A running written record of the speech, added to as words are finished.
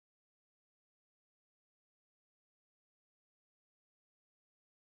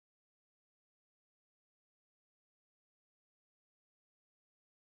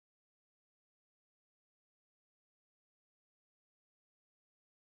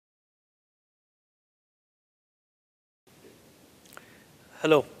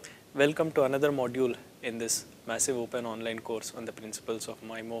Hello, welcome to another module in this massive open online course on the principles of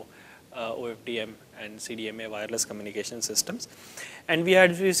MIMO, OFDM and CDMA wireless communication systems. And we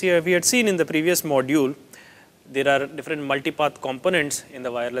had seen in the previous module, there are different multipath components in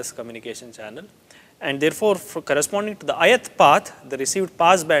the wireless communication channel. And therefore, corresponding to the ith path, the received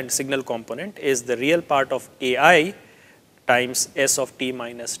passband signal component is the real part of AI times S of t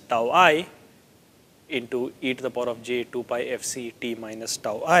minus tau I into e to the power of j 2 pi fc t minus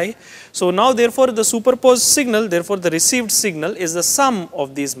tau I. So now therefore the superposed signal, therefore the received signal is the sum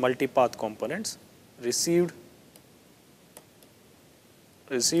of these multipath components. Received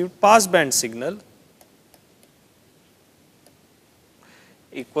passband signal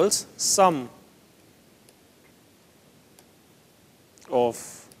equals sum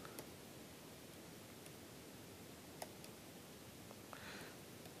of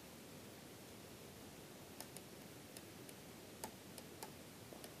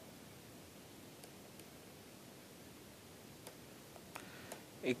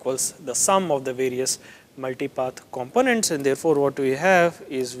equals the sum of the various multipath components, and therefore what we have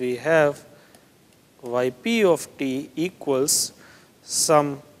is we have yp of t equals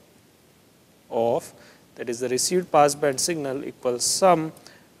sum of, that is the received passband signal equals sum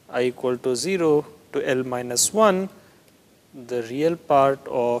I equal to 0 to L minus 1, the real part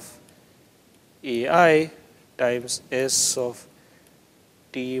of AI times S of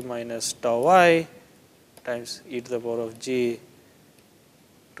t minus tau I times e to the power of j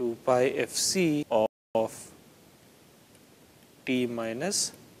 2 pi fc of t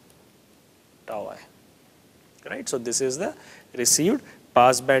minus tau I, right. So, this is the received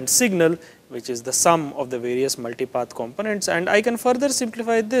passband signal, which is the sum of the various multipath components, and I can further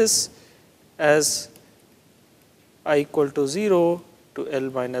simplify this as I equal to 0 to L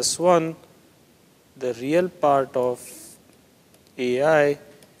minus 1, the real part of AI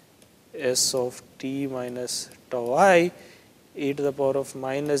S of t minus tau I e to the power of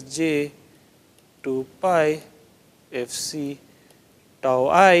minus j 2 pi fc tau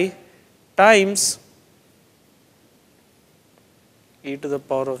I times e to the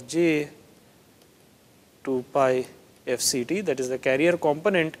power of j 2 pi fct, that is the carrier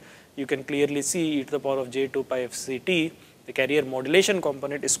component. You can clearly see e to the power of j 2 pi fct, the carrier modulation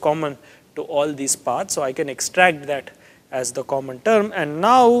component is common to all these paths. So, I can extract that as the common term, and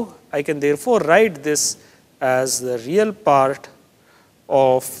now I can therefore write this as the real part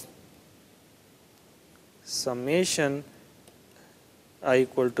of summation I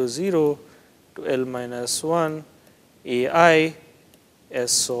equal to 0 to L minus 1 AI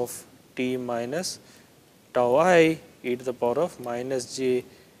S of t minus tau I e to the power of minus j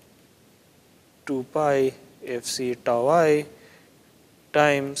 2 pi fc tau I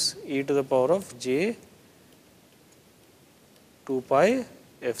times e to the power of j 2 pi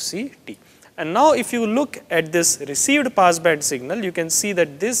fc t. And now if you look at this received passband signal, you can see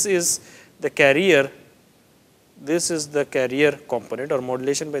that this is the carrier, this is the carrier component or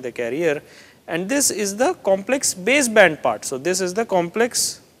modulation by the carrier, and this is the complex baseband part. So, this is the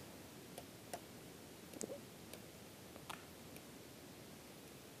complex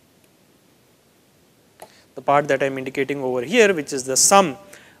the part that I am indicating over here, which is the sum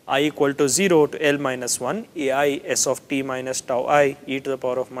I equal to 0 to L minus 1 AI S of t minus tau I e to the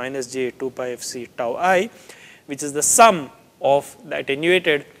power of minus j 2 pi fc tau I, which is the sum of the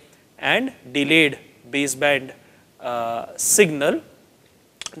attenuated and delayed baseband signal.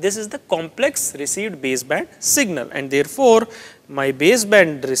 This is the complex received baseband signal, and therefore, my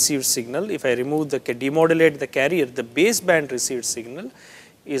baseband received signal, if I remove the demodulate the carrier, the baseband received signal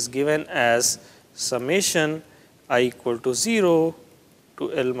is given as summation I equal to 0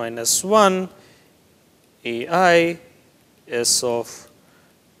 to L minus 1 AI S of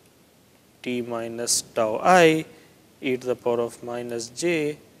t minus tau I e to the power of minus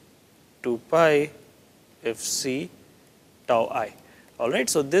j 2 pi fc tau I. All right.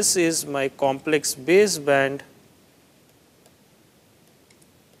 So, this is my complex baseband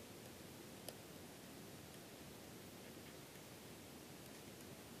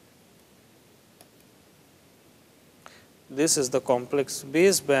this is the complex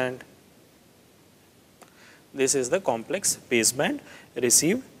baseband, this is the complex baseband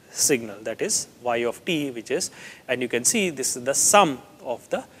received signal, that is y of t, which is, and you can see this is the sum of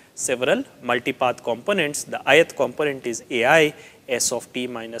the several multipath components. The ith component is AI S of t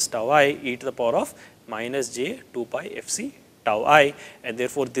minus tau I e to the power of minus j 2 pi fc tau I, and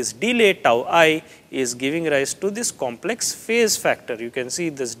therefore, this delay tau I is giving rise to this complex phase factor. You can see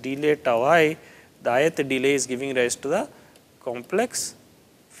this delay tau I, the ith delay is giving rise to the complex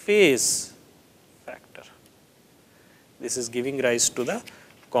phase factor. This is giving rise to the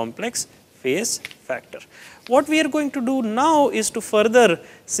complex phase factor. What we are going to do now is to further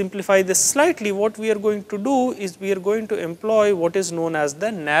simplify this slightly. What we are going to do is we are going to employ what is known as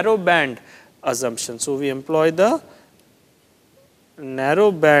the narrow band assumption. So, we employ the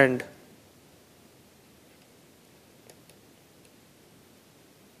narrow band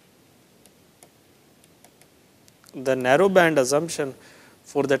assumption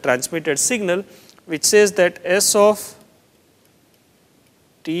for the transmitted signal, which says that S of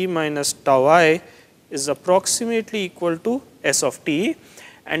t minus tau I is approximately equal to S of t,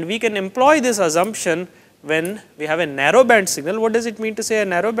 and we can employ this assumption when we have a narrow band signal. What does it mean to say a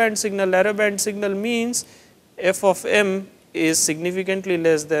narrow band signal? Narrow band signal means f of m is significantly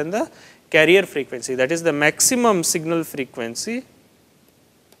less than the carrier frequency, that is the maximum signal frequency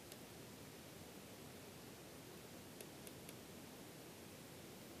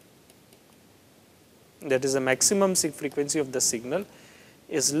of the signal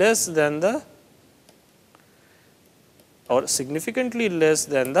is less than the or significantly less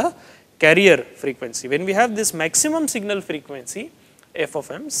than the carrier frequency. When we have this maximum signal frequency f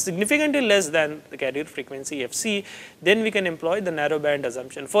of m significantly less than the carrier frequency f c, then we can employ the narrow band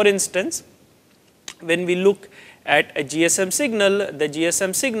assumption. For instance, when we look at a GSM signal, the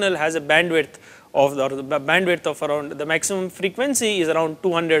GSM signal has a bandwidth of around, the maximum frequency is around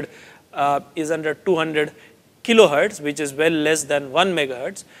 200 is under 200 kilohertz, which is well less than 1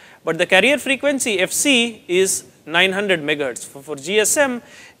 megahertz, but the carrier frequency FC is 900 megahertz. For GSM,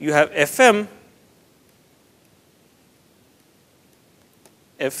 you have FM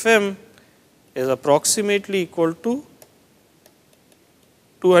is approximately equal to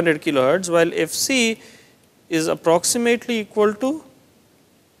 200 kilohertz, while FC is approximately equal to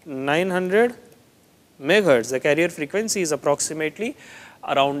 900 megahertz. The carrier frequency is approximately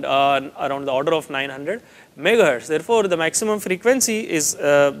around the order of 900 megahertz. Therefore, the maximum frequency is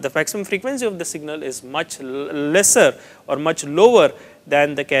of the signal is much lesser or much lower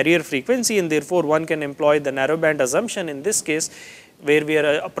than the carrier frequency, and therefore one can employ the narrow band assumption in this case, where we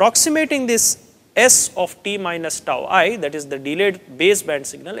are approximating this S of t minus tau I, that is the delayed baseband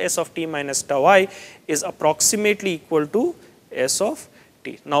signal. S of t minus tau I is approximately equal to S of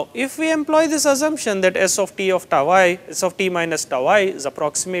t. Now, if we employ this assumption that S of t minus tau I is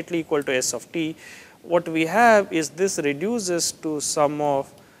approximately equal to S of t, what we have is this reduces to sum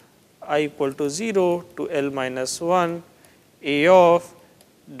of I equal to 0 to L minus 1 A of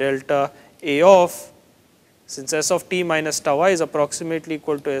delta A of, since S of t minus tau I is approximately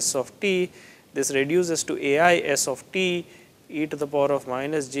equal to S of t, this reduces to AI S of t e to the power of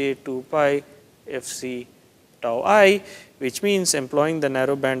minus j 2 pi f c tau I, which means employing the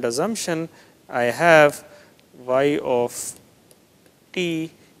narrow band assumption, I have y of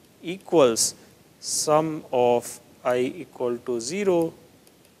t equals sum of I equal to 0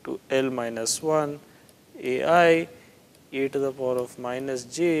 to L minus 1 AI e to the power of minus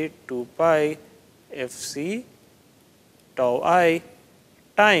j 2 pi f c tau I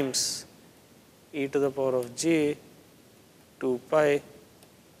times e to the power of j 2 pi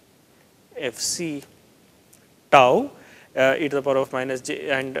f c tau e to the power of minus j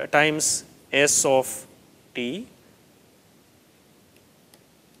and times S of t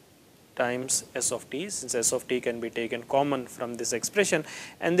times S of t, since S of t can be taken common from this expression,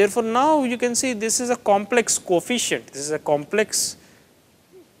 and therefore now you can see this is a complex coefficient. This is a complex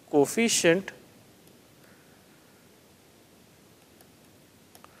coefficient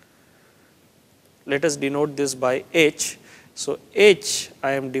let us denote this by h. So, h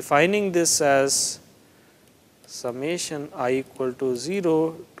I am defining this as summation I equal to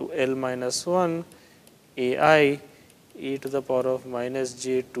 0 to L minus 1 AI e to the power of minus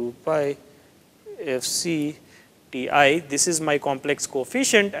j 2 pi f c t I. This is my complex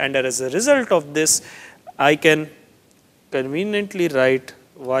coefficient, and as a result of this I can conveniently write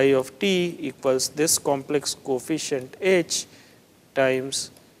y of t equals this complex coefficient h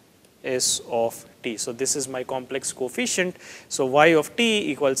times S of t. So, this is my complex coefficient. So, y of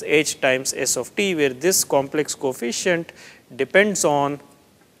t equals h times S of t, where this complex coefficient depends on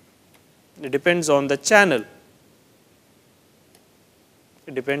the channel.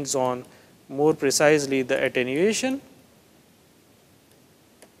 It depends on more precisely the attenuation,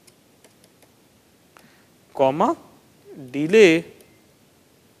 comma, delay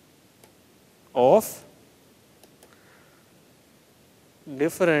of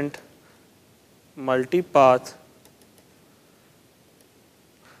different multipath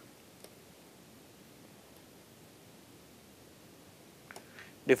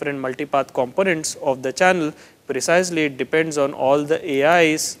components of the channel. Precisely, it depends on all the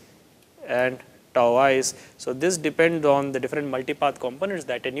AIs and tau i's. So, this depends on the different multipath components,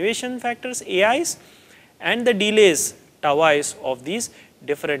 the attenuation factors AI's and the delays tau i's of these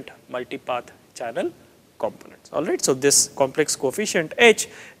different multipath channel components. Alright. So, this complex coefficient H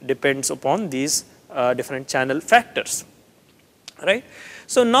depends upon these different channel factors. Right.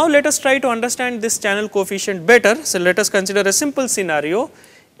 So, now let us try to understand this channel coefficient better. So, let us consider a simple scenario.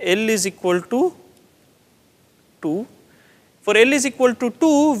 L is equal to 2. For L is equal to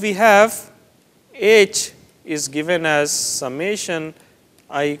 2, we have H is given as summation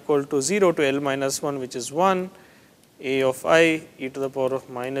I equal to 0 to L minus 1, which is 1, A of I e to the power of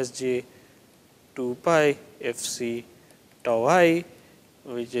minus j 2 pi f c tau I,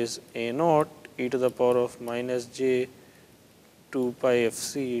 which is A naught e to the power of minus j 2 pi f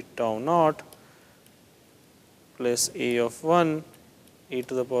c tau naught plus A of 1 e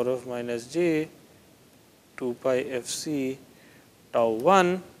to the power of minus j 2 pi f c tau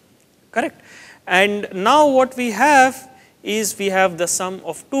 1, correct. And now what we have is we have the sum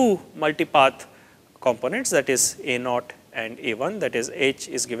of two multipath components, that is A naught and A 1, that is H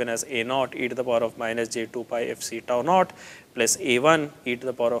is given as A naught e to the power of minus j 2 pi f c tau naught plus A 1 e to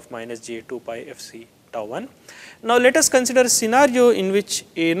the power of minus j 2 pi f c tau 1. Now, let us consider a scenario in which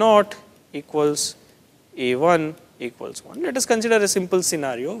A naught equals A 1 equals 1. Let us consider a simple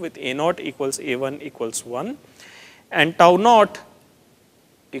scenario with A naught equals A 1 equals 1 and tau naught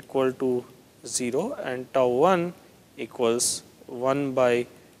equal to 0 and tau 1 equals 1 by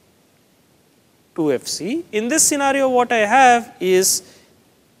 2 f c. In this scenario, what I have is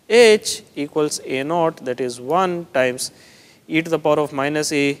H equals A naught, that is 1 times e to the power of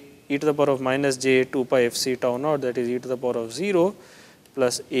minus A e to the power of minus j 2 pi f c tau naught, that is e to the power of 0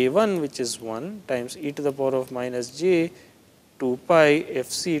 plus A 1, which is 1 times e to the power of minus j 2 pi f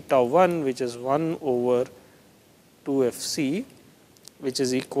c tau 1, which is 1 over 2 f c, which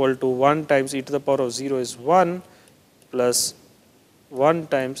is equal to 1 times e to the power of 0 is 1 plus 1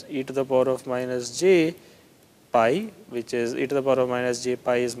 times e to the power of minus j pi, which is e to the power of minus j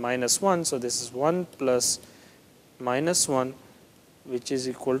pi is minus 1. So, this is 1 plus minus 1, which is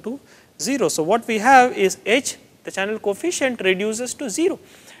equal to 0. So, what we have is H, the channel coefficient, reduces to 0,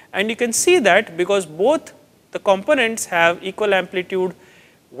 and you can see that because both the components have equal amplitude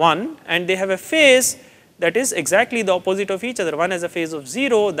 1 and they have a phase that is exactly the opposite of each other. One has a phase of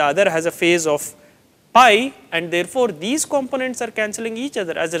 0, the other has a phase of pi, and therefore, these components are cancelling each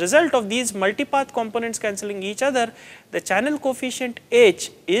other. As a result of these multipath components cancelling each other, the channel coefficient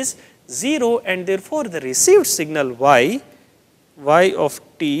H is 0, and therefore, the received signal y of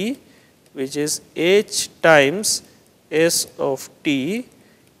t, which is H times S of t,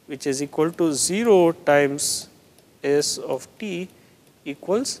 which is equal to 0 times S of t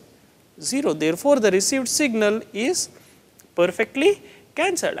equals 0. Therefore, the received signal is perfectly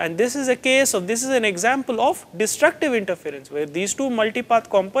cancelled, and this is a case of, this is an example of destructive interference, where these two multipath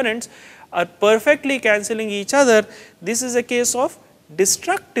components are perfectly cancelling each other. This is a case of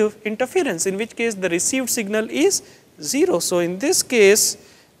destructive interference, in which case the received signal is 0. So, in this case,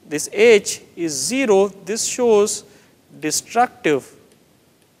 this H is 0, this shows destructive,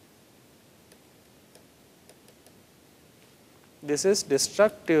 this is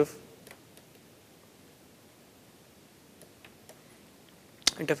destructive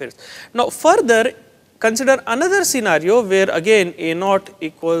interference. Now, further consider another scenario where again A naught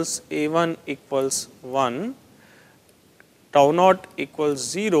equals A 1 equals 1, tau naught equals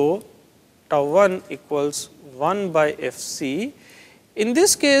 0, tau 1 equals 1 by f c. In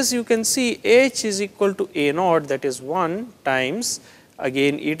this case, you can see H is equal to A naught, that is 1 times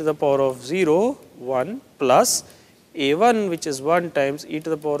again e to the power of 0 1 plus A 1, which is 1 times e to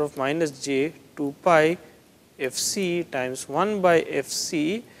the power of minus j 2 pi f c times 1 by f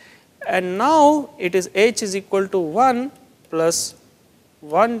c, and now it is H is equal to 1 plus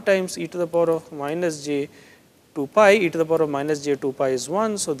 1 times e to the power of minus j 2 pi, e to the power of minus j 2 pi is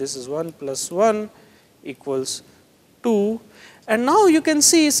 1. So, this is 1 plus 1 equals 2, and now you can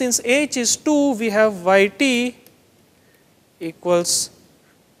see since H is 2, we have y t equals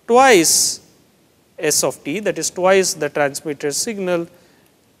twice S of t, that is twice the transmitted signal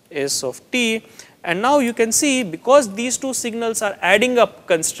S of t. And now you can see, because these two signals are adding up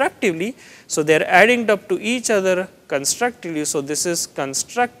constructively, so they are adding up to each other constructively. So, this is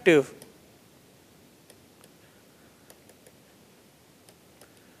constructive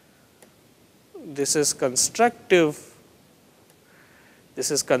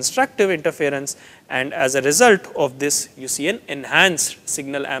interference, and as a result of this you see an enhanced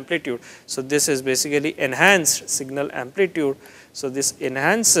signal amplitude. So, this is basically enhanced signal amplitude. So, this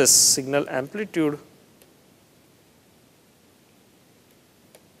enhances signal amplitude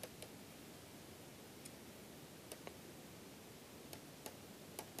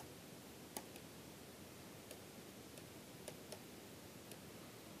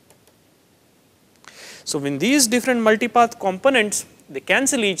So, when these different multipath components they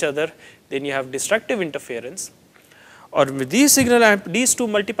cancel each other, then you have destructive interference, or with these these two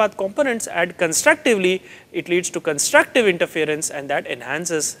multipath components add constructively, it leads to constructive interference, and that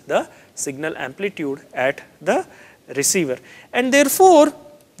enhances the signal amplitude at the receiver. And therefore,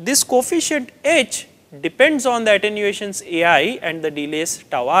 this coefficient h depends on the attenuations ai and the delays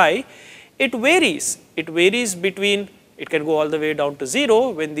tau I. It varies between, it can go all the way down to 0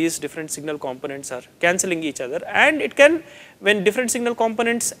 when these different signal components are cancelling each other, and it can, when different signal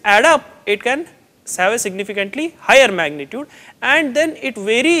components add up, it can have a significantly higher magnitude, and then it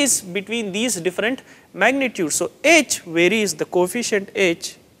varies between these different magnitudes. So, h varies, the coefficient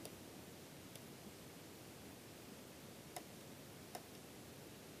h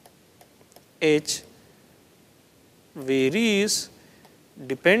varies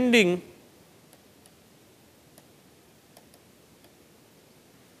depending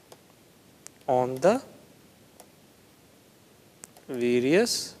on the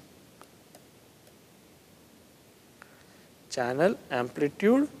various channel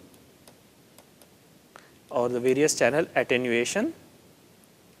amplitude or the various channel attenuation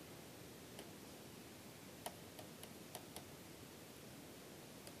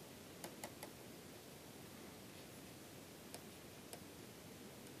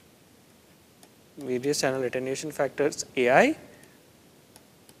factors ai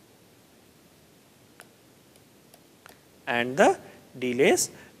and the delays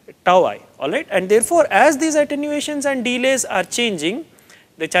tau I, alright. And therefore, as these attenuations and delays are changing,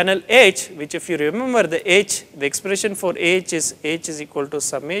 the channel h, which if you remember the h, the expression for h is equal to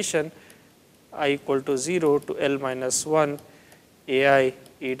summation I equal to 0 to L minus 1 ai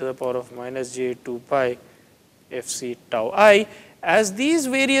e to the power of minus j 2 pi fc tau I. As these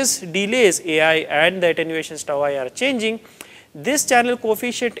various delays ai and the attenuations tau I are changing, this channel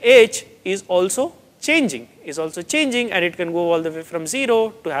coefficient h is also changing, and it can go all the way from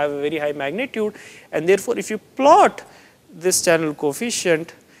 0 to have a very high magnitude. And therefore, if you plot this channel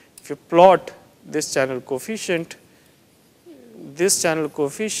coefficient, this channel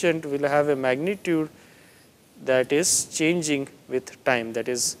coefficient will have a magnitude that is changing with time. That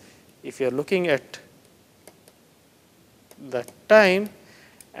is, if you are looking at the time,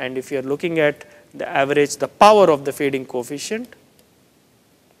 and if you are looking at the average, the power of the fading coefficient,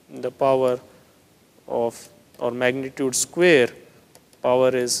 the power of, or magnitude square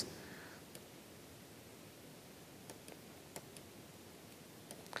power is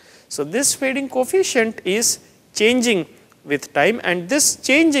so this fading coefficient is changing with time, and this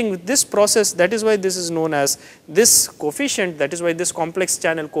changing with this process, that is why this is known as this coefficient, that is why this complex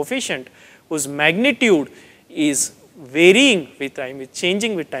channel coefficient whose magnitude is varying with time, with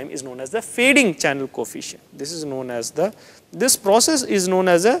changing with time, is known as the fading channel coefficient. This is known as the, this process is known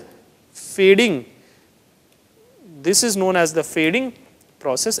as a fading, this is known as the fading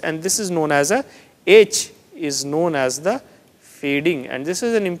process, and this is known as a h is known as the fading, and this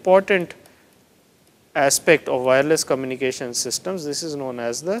is an important aspect of wireless communication systems. This is known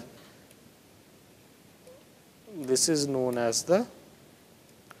as the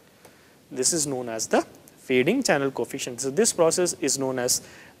fading channel coefficient. So, this process is known as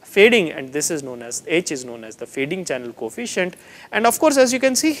fading, and this is known as h is known as the fading channel coefficient. And of course, as you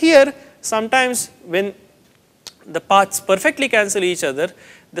can see here, sometimes when the paths perfectly cancel each other,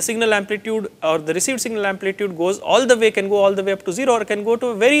 the signal amplitude or the received signal amplitude goes all the way, can go all the way up to 0, or can go to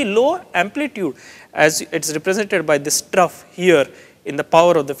a very low amplitude, as it is represented by this trough here in the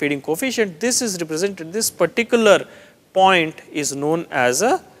power of the fading coefficient. This is represented, this particular point is known as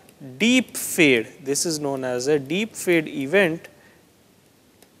a deep fade. This is known as a deep fade event,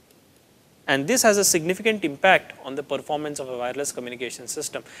 and this has a significant impact on the performance of a wireless communication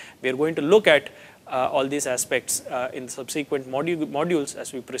system. We are going to look at all these aspects in subsequent modules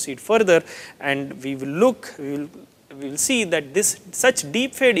as we proceed further, and we will see that such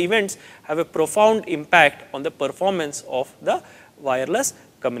deep fade events have a profound impact on the performance of the wireless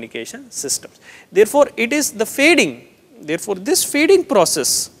communication systems. Therefore, it is the fading, therefore, this fading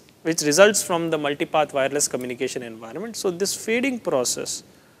process which results from the multipath wireless communication environment. So, this fading process,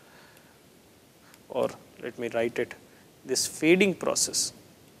 or let me write it, this fading process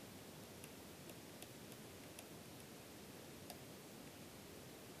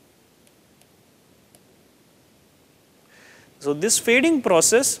So, this fading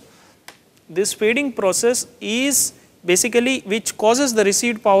process is basically which causes the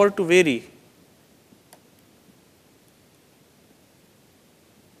received power to vary.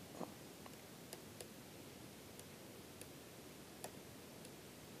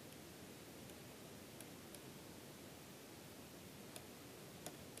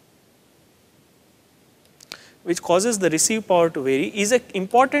 which causes the receive power to vary is an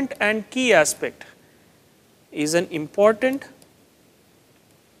important and key aspect, is an important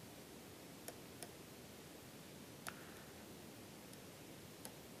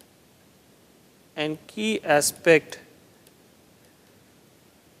and key aspect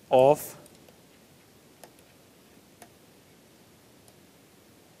of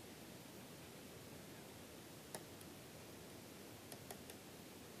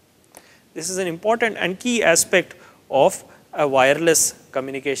this is an important and key aspect of a wireless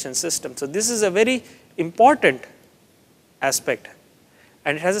communication system. So, this is a very important aspect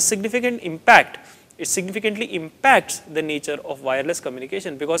and it has a significant impact. It significantly impacts the nature of wireless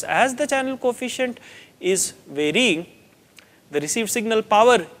communication, because as the channel coefficient is varying, the received signal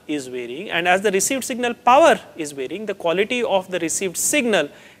power is varying, and as the received signal power is varying, the quality of the received signal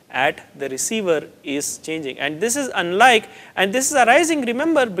at the receiver is changing. And this is unlike, and this is arising,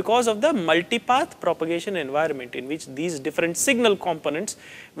 remember, because of the multipath propagation environment in which these different signal components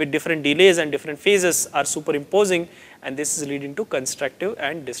with different delays and different phases are superimposing, and this is leading to constructive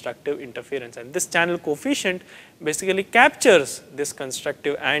and destructive interference. And this channel coefficient basically captures this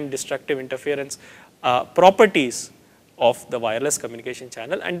constructive and destructive interference properties of the wireless communication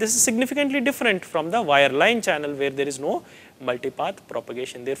channel, and this is significantly different from the wireline channel where there is no multipath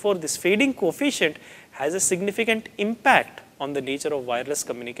propagation. Therefore, this fading coefficient has a significant impact on the nature of wireless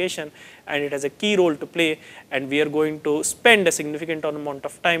communication, and it has a key role to play, and we are going to spend a significant amount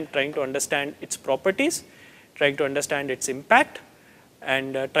of time trying to understand its properties, trying to understand its impact,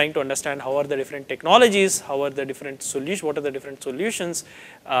 and trying to understand how are the different technologies, how are the different solutions, what are the different solutions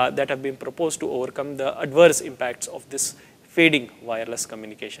that have been proposed to overcome the adverse impacts of this fading wireless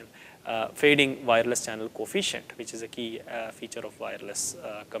communication, fading wireless channel coefficient, which is a key feature of wireless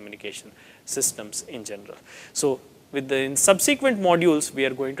communication systems in general. So, in subsequent modules, we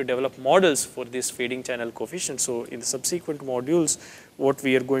are going to develop models for this fading channel coefficient. So, in the subsequent modules, what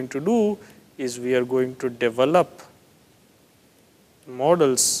we are going to do is we are going to develop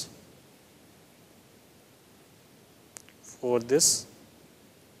models for this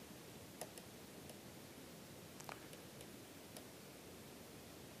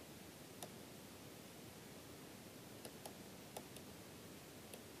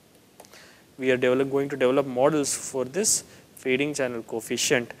going to develop models for this fading channel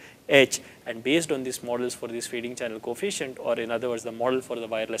coefficient H, and based on these models for this fading channel coefficient, or in other words the model for the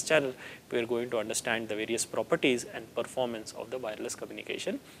wireless channel, we are going to understand the various properties and performance of the wireless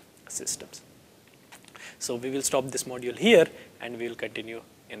communication systems. So, we will stop this module here and we will continue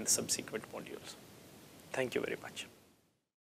in the subsequent modules. Thank you very much.